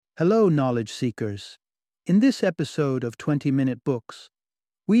Hello, knowledge seekers. In this episode of 20-Minute Books,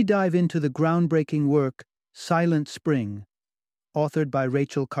 we dive into the groundbreaking work Silent Spring, authored by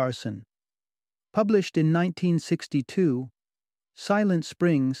Rachel Carson. Published in 1962, Silent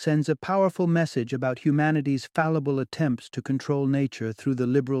Spring sends a powerful message about humanity's fallible attempts to control nature through the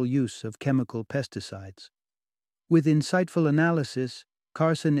liberal use of chemical pesticides. With insightful analysis,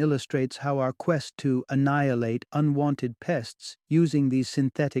 Carson illustrates how our quest to annihilate unwanted pests using these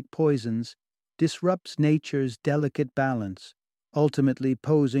synthetic poisons disrupts nature's delicate balance, ultimately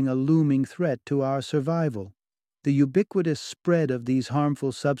posing a looming threat to our survival. The ubiquitous spread of these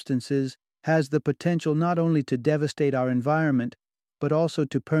harmful substances has the potential not only to devastate our environment, but also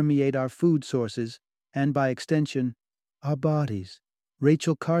to permeate our food sources and, by extension, our bodies.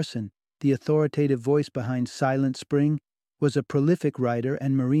 Rachel Carson, the authoritative voice behind Silent Spring, was a prolific writer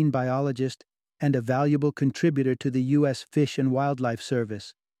and marine biologist and a valuable contributor to the U.S. Fish and Wildlife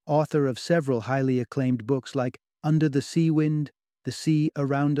Service, author of several highly acclaimed books like Under the Sea Wind, The Sea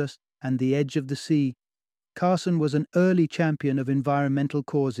Around Us, and The Edge of the Sea. Carson was an early champion of environmental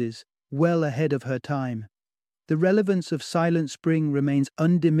causes, well ahead of her time. The relevance of Silent Spring remains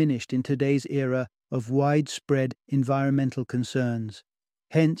undiminished in today's era of widespread environmental concerns.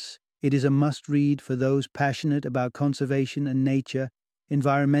 Hence, it is a must-read for those passionate about conservation and nature,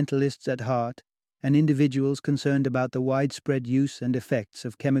 environmentalists at heart, and individuals concerned about the widespread use and effects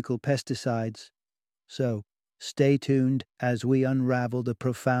of chemical pesticides. So, stay tuned as we unravel the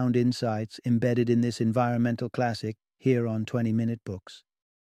profound insights embedded in this environmental classic here on 20-Minute Books.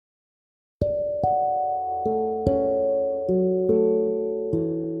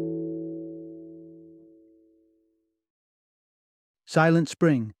 Silent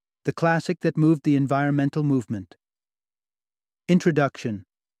Spring, the classic that moved the environmental movement. Introduction.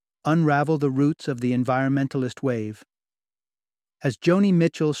 Unravel the roots of the environmentalist wave. As Joni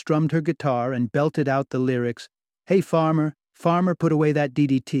Mitchell strummed her guitar and belted out the lyrics, "Hey farmer, farmer, put away that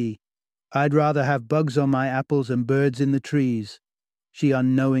DDT. I'd rather have bugs on my apples and birds in the trees," she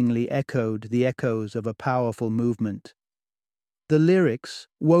unknowingly echoed the echoes of a powerful movement. The lyrics,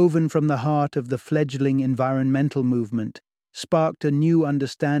 woven from the heart of the fledgling environmental movement, sparked a new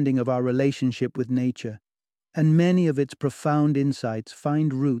understanding of our relationship with nature, and many of its profound insights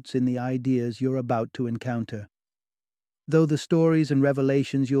find roots in the ideas you're about to encounter. Though the stories and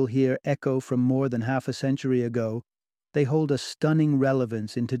revelations you'll hear echo from more than half a century ago, they hold a stunning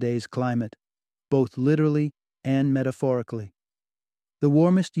relevance in today's climate, both literally and metaphorically. The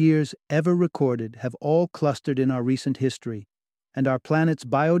warmest years ever recorded have all clustered in our recent history, and our planet's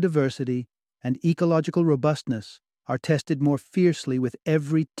biodiversity and ecological robustness are tested more fiercely with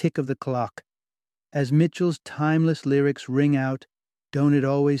every tick of the clock. As Mitchell's timeless lyrics ring out, "Don't it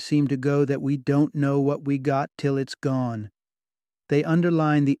always seem to go that we don't know what we got till it's gone?" They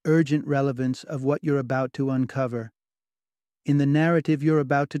underline the urgent relevance of what you're about to uncover. In the narrative you're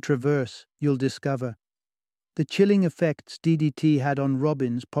about to traverse, you'll discover the chilling effects DDT had on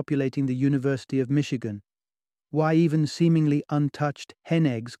robins populating the University of Michigan, why even seemingly untouched hen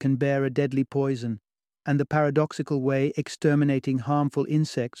eggs can bear a deadly poison, and the paradoxical way exterminating harmful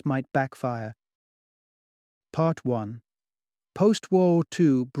insects might backfire. Part 1. Post-World War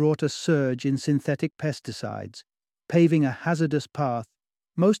II brought a surge in synthetic pesticides, paving a hazardous path.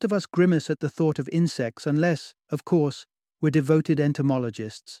 Most of us grimace at the thought of insects unless, of course, we're devoted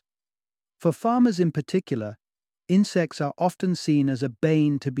entomologists. For farmers in particular, insects are often seen as a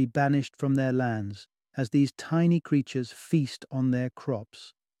bane to be banished from their lands, as these tiny creatures feast on their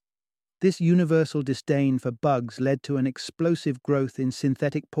crops. This universal disdain for bugs led to an explosive growth in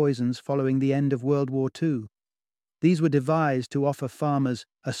synthetic poisons following the end of World War II. These were devised to offer farmers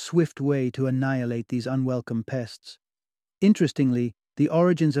a swift way to annihilate these unwelcome pests. Interestingly, the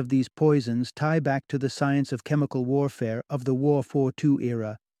origins of these poisons tie back to the science of chemical warfare of the World War II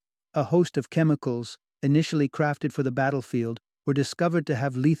era. A host of chemicals, initially crafted for the battlefield, were discovered to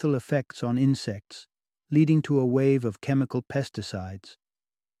have lethal effects on insects, leading to a wave of chemical pesticides.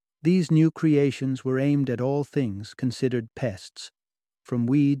 These new creations were aimed at all things considered pests, from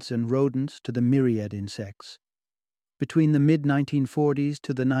weeds and rodents to the myriad insects. Between the mid-1940s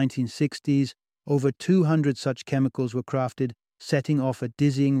to the 1960s, over 200 such chemicals were crafted, setting off a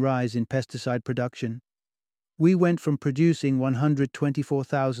dizzying rise in pesticide production. We went from producing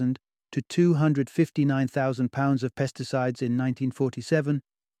 124,000 to 259,000 pounds of pesticides in 1947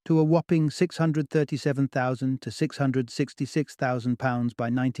 to a whopping 637,000 to 666,000 pounds by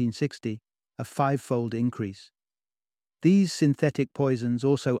 1960, a five-fold increase. These synthetic poisons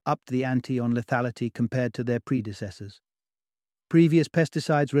also upped the ante on lethality compared to their predecessors. Previous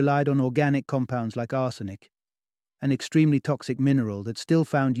pesticides relied on organic compounds like arsenic. an extremely toxic mineral that still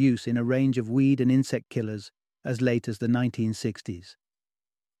found use in a range of weed and insect killers as late as the 1960s.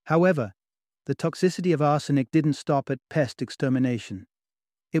 However, the toxicity of arsenic didn't stop at pest extermination.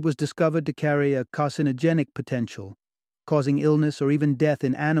 It was discovered to carry a carcinogenic potential, causing illness or even death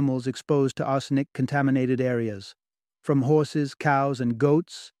in animals exposed to arsenic-contaminated areas. From horses, cows, and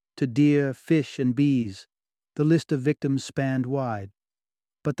goats to deer, fish, and bees, the list of victims spanned wide.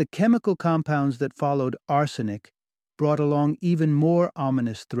 But the chemical compounds that followed arsenic brought along even more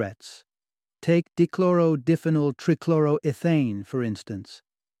ominous threats. Take dichlorodiphenyl trichloroethane, for instance,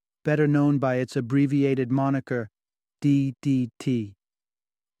 better known by its abbreviated moniker DDT.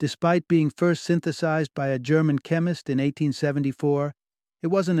 Despite being first synthesized by a German chemist in 1874, it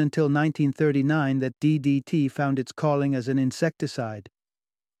wasn't until 1939 that DDT found its calling as an insecticide.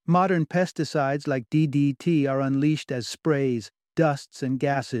 Modern pesticides like DDT are unleashed as sprays, dusts, and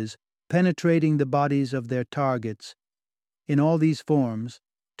gases, penetrating the bodies of their targets, in all these forms,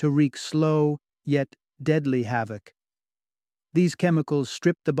 to wreak slow, yet deadly havoc. These chemicals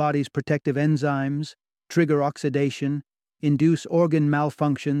strip the body's protective enzymes, trigger oxidation, induce organ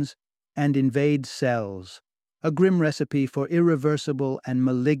malfunctions, and invade cells, a grim recipe for irreversible and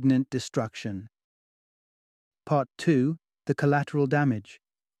malignant destruction. Part 2. The collateral damage.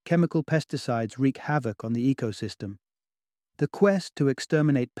 Chemical pesticides wreak havoc on the ecosystem. The quest to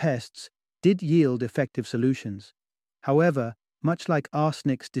exterminate pests did yield effective solutions. However, much like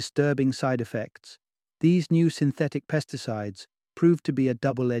arsenic's disturbing side effects, these new synthetic pesticides proved to be a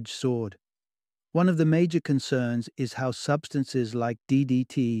double-edged sword. One of the major concerns is how substances like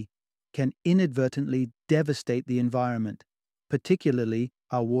DDT can inadvertently devastate the environment, particularly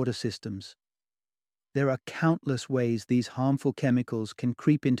our water systems. There are countless ways these harmful chemicals can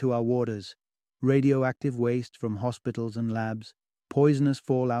creep into our waters: radioactive waste from hospitals and labs, poisonous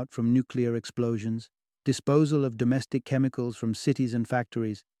fallout from nuclear explosions, disposal of domestic chemicals from cities and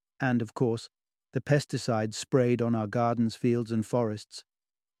factories, and, of course, the pesticides sprayed on our gardens, fields, and forests.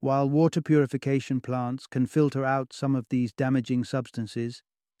 While water purification plants can filter out some of these damaging substances,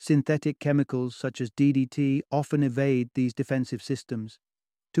 synthetic chemicals such as DDT often evade these defensive systems.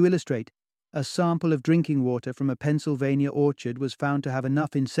 To illustrate, a sample of drinking water from a Pennsylvania orchard was found to have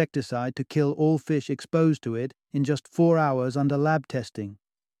enough insecticide to kill all fish exposed to it in just 4 hours under lab testing.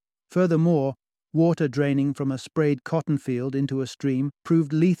 Furthermore, water draining from a sprayed cotton field into a stream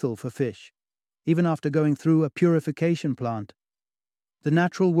proved lethal for fish, even after going through a purification plant. The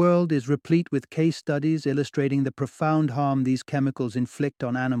natural world is replete with case studies illustrating the profound harm these chemicals inflict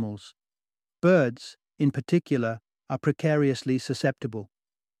on animals. Birds, in particular, are precariously susceptible.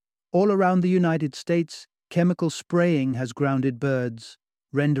 All around the United States, chemical spraying has grounded birds,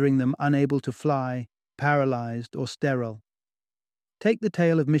 rendering them unable to fly, paralyzed, or sterile. Take the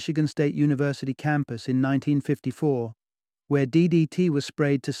tale of Michigan State University campus in 1954, where DDT was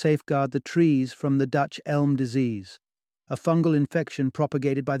sprayed to safeguard the trees from the Dutch elm disease, a fungal infection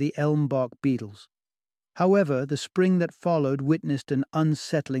propagated by the elm bark beetles. However, the spring that followed witnessed an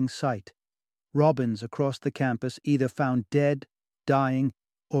unsettling sight. Robins across the campus either found dead, dying,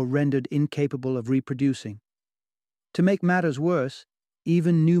 or rendered incapable of reproducing. To make matters worse,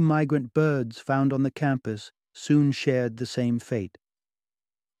 even new migrant birds found on the campus soon shared the same fate.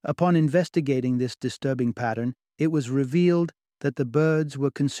 Upon investigating this disturbing pattern, it was revealed that the birds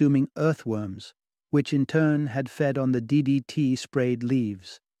were consuming earthworms, which in turn had fed on the DDT-sprayed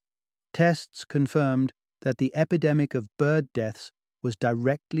leaves. Tests confirmed that the epidemic of bird deaths was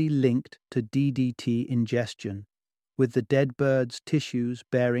directly linked to DDT ingestion, with the dead birds' tissues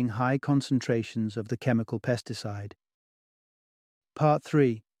bearing high concentrations of the chemical pesticide. Part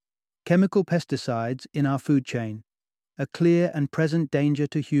 3. Chemical pesticides in our food chain, a clear and present danger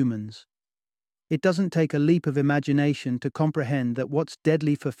to humans. It doesn't take a leap of imagination to comprehend that what's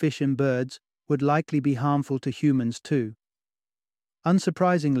deadly for fish and birds would likely be harmful to humans too.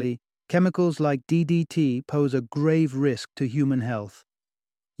 Unsurprisingly, chemicals like DDT pose a grave risk to human health.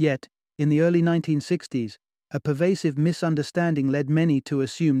 Yet, in the early 1960s, a pervasive misunderstanding led many to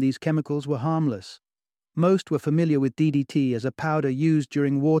assume these chemicals were harmless. Most were familiar with DDT as a powder used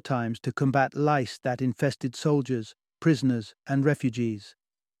during war times to combat lice that infested soldiers, prisoners, and refugees.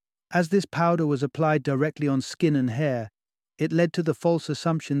 As this powder was applied directly on skin and hair, it led to the false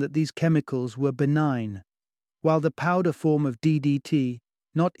assumption that these chemicals were benign. While the powder form of DDT,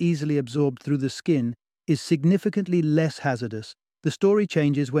 not easily absorbed through the skin, is significantly less hazardous, the story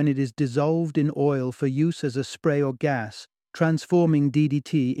changes when it is dissolved in oil for use as a spray or gas, transforming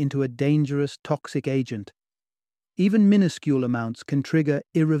DDT into a dangerous toxic agent. Even minuscule amounts can trigger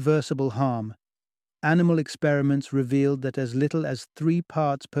irreversible harm. Animal experiments revealed that as little as 3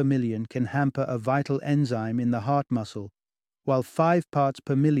 parts per million can hamper a vital enzyme in the heart muscle, while 5 parts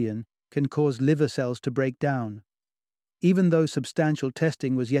per million can cause liver cells to break down. Even though substantial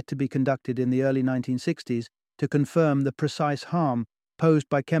testing was yet to be conducted in the early 1960s to confirm the precise harm posed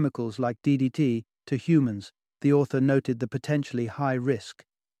by chemicals like DDT to humans, the author noted the potentially high risk.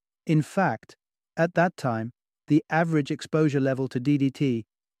 In fact, at that time, the average exposure level to DDT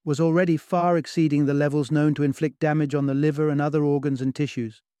was already far exceeding the levels known to inflict damage on the liver and other organs and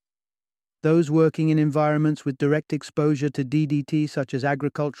tissues. Those working in environments with direct exposure to DDT, such as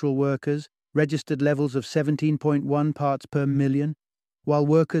agricultural workers, registered levels of 17.1 parts per million, while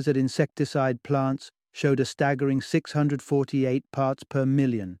workers at insecticide plants showed a staggering 648 parts per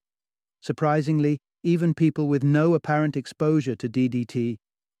million. Surprisingly, even people with no apparent exposure to DDT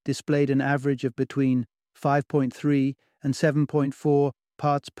displayed an average of between 5.3 and 7.4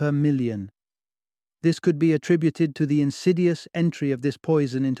 parts per million. This could be attributed to the insidious entry of this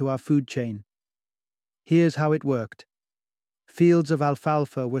poison into our food chain. Here's how it worked. Fields of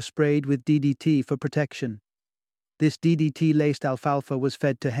alfalfa were sprayed with DDT for protection. This DDT-laced alfalfa was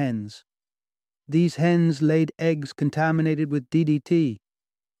fed to hens. These hens laid eggs contaminated with DDT,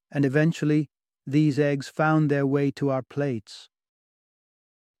 and eventually, these eggs found their way to our plates.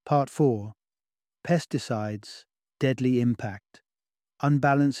 Part 4. Pesticides, Deadly Impact.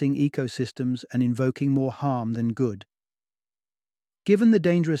 Unbalancing ecosystems and invoking more harm than good. Given the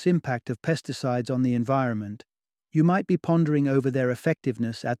dangerous impact of pesticides on the environment, you might be pondering over their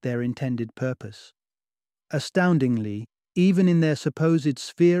effectiveness at their intended purpose. Astoundingly, even in their supposed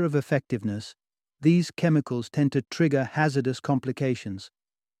sphere of effectiveness, these chemicals tend to trigger hazardous complications.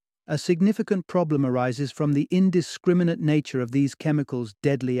 A significant problem arises from the indiscriminate nature of these chemicals'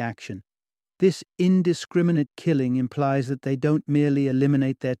 deadly action. This indiscriminate killing implies that they don't merely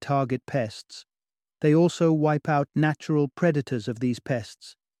eliminate their target pests, they also wipe out natural predators of these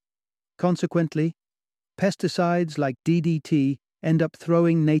pests. Consequently, pesticides like DDT end up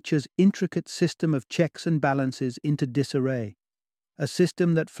throwing nature's intricate system of checks and balances into disarray, a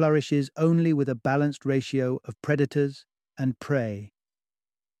system that flourishes only with a balanced ratio of predators and prey.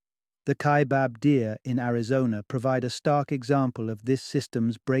 The Kaibab deer in Arizona provide a stark example of this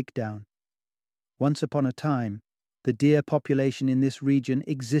system's breakdown. Once upon a time, the deer population in this region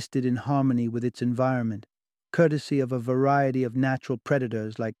existed in harmony with its environment, courtesy of a variety of natural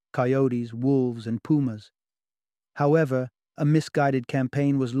predators like coyotes, wolves, and pumas. However, a misguided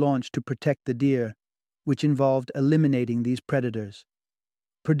campaign was launched to protect the deer, which involved eliminating these predators.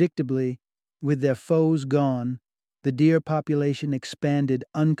 Predictably, with their foes gone, the deer population expanded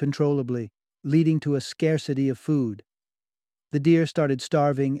uncontrollably, leading to a scarcity of food. The deer started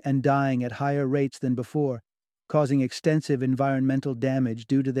starving and dying at higher rates than before, causing extensive environmental damage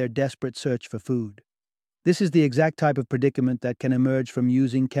due to their desperate search for food. This is the exact type of predicament that can emerge from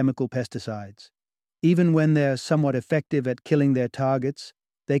using chemical pesticides. Even when they're somewhat effective at killing their targets,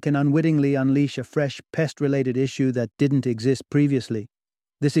 they can unwittingly unleash a fresh pest-related issue that didn't exist previously.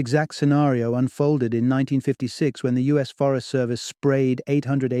 This exact scenario unfolded in 1956 when the U.S. Forest Service sprayed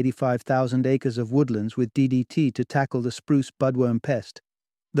 885,000 acres of woodlands with DDT to tackle the spruce budworm pest.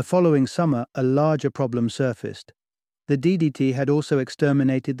 The following summer, a larger problem surfaced. The DDT had also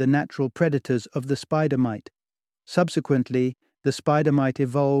exterminated the natural predators of the spider mite. Subsequently, the spider mite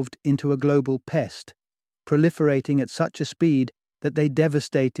evolved into a global pest, proliferating at such a speed that they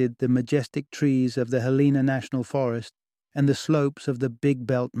devastated the majestic trees of the Helena National Forest and the slopes of the Big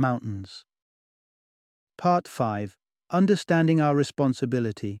Belt Mountains. Part 5. Understanding Our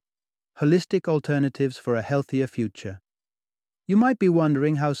Responsibility. Holistic Alternatives for a Healthier Future. You might be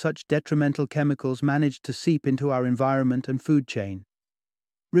wondering how such detrimental chemicals managed to seep into our environment and food chain.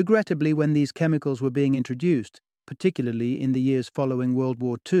 Regrettably, when these chemicals were being introduced, particularly in the years following World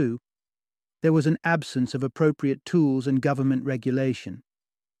War II, there was an absence of appropriate tools and government regulation.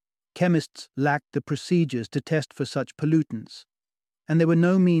 Chemists lacked the procedures to test for such pollutants, and there were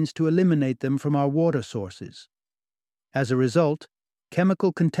no means to eliminate them from our water sources. As a result,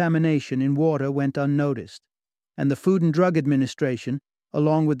 chemical contamination in water went unnoticed, and the Food and Drug Administration,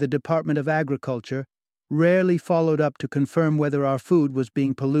 along with the Department of Agriculture, rarely followed up to confirm whether our food was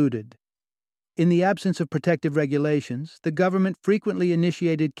being polluted. In the absence of protective regulations, the government frequently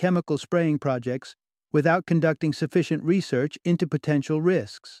initiated chemical spraying projects without conducting sufficient research into potential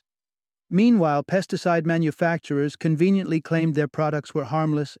risks. Meanwhile, pesticide manufacturers conveniently claimed their products were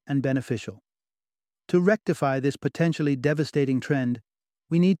harmless and beneficial. To rectify this potentially devastating trend,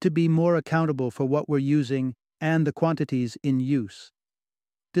 we need to be more accountable for what we're using and the quantities in use.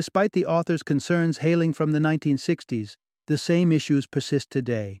 Despite the author's concerns hailing from the 1960s, the same issues persist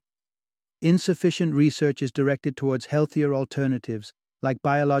today. Insufficient research is directed towards healthier alternatives, like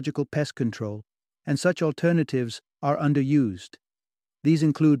biological pest control, and such alternatives are underused. These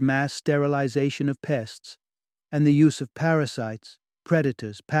include mass sterilization of pests and the use of parasites,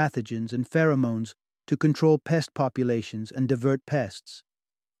 predators, pathogens, and pheromones to control pest populations and divert pests.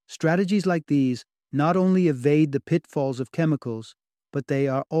 Strategies like these not only evade the pitfalls of chemicals, but they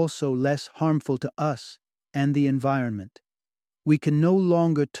are also less harmful to us and the environment. We can no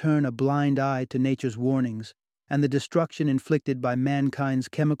longer turn a blind eye to nature's warnings and the destruction inflicted by mankind's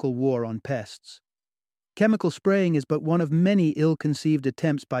chemical war on pests. Chemical spraying is but one of many ill-conceived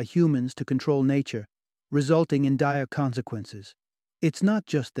attempts by humans to control nature, resulting in dire consequences. It's not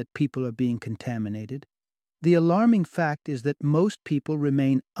just that people are being contaminated. The alarming fact is that most people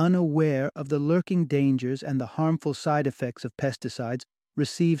remain unaware of the lurking dangers, and the harmful side effects of pesticides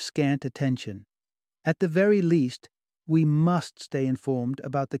receive scant attention. At the very least, we must stay informed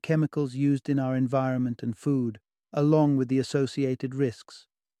about the chemicals used in our environment and food, along with the associated risks.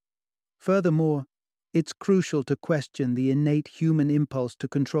 Furthermore, it's crucial to question the innate human impulse to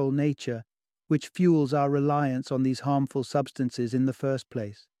control nature, which fuels our reliance on these harmful substances in the first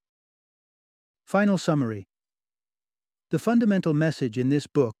place. Final summary. The fundamental message in this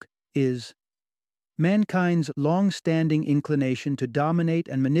book is: mankind's long-standing inclination to dominate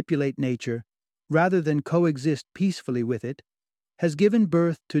and manipulate nature, rather than coexist peacefully with it, has given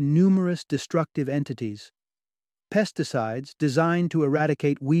birth to numerous destructive entities. Pesticides, designed to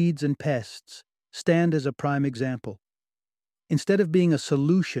eradicate weeds and pests, stand as a prime example. Instead of being a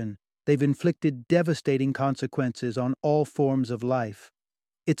solution, they've inflicted devastating consequences on all forms of life.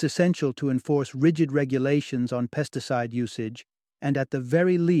 It's essential to enforce rigid regulations on pesticide usage and, at the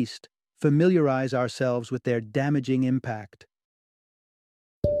very least, familiarize ourselves with their damaging impact.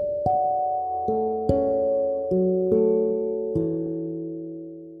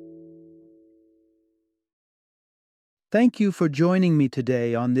 Thank you for joining me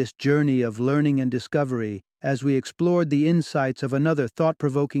today on this journey of learning and discovery as we explored the insights of another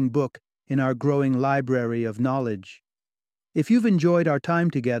thought-provoking book in our growing library of knowledge. If you've enjoyed our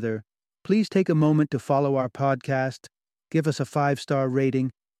time together, please take a moment to follow our podcast, give us a 5-star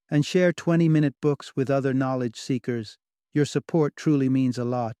rating, and share 20-minute books with other knowledge seekers. Your support truly means a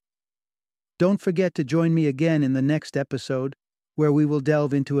lot. Don't forget to join me again in the next episode, where we will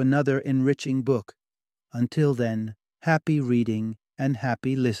delve into another enriching book. Until then, happy reading and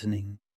happy listening.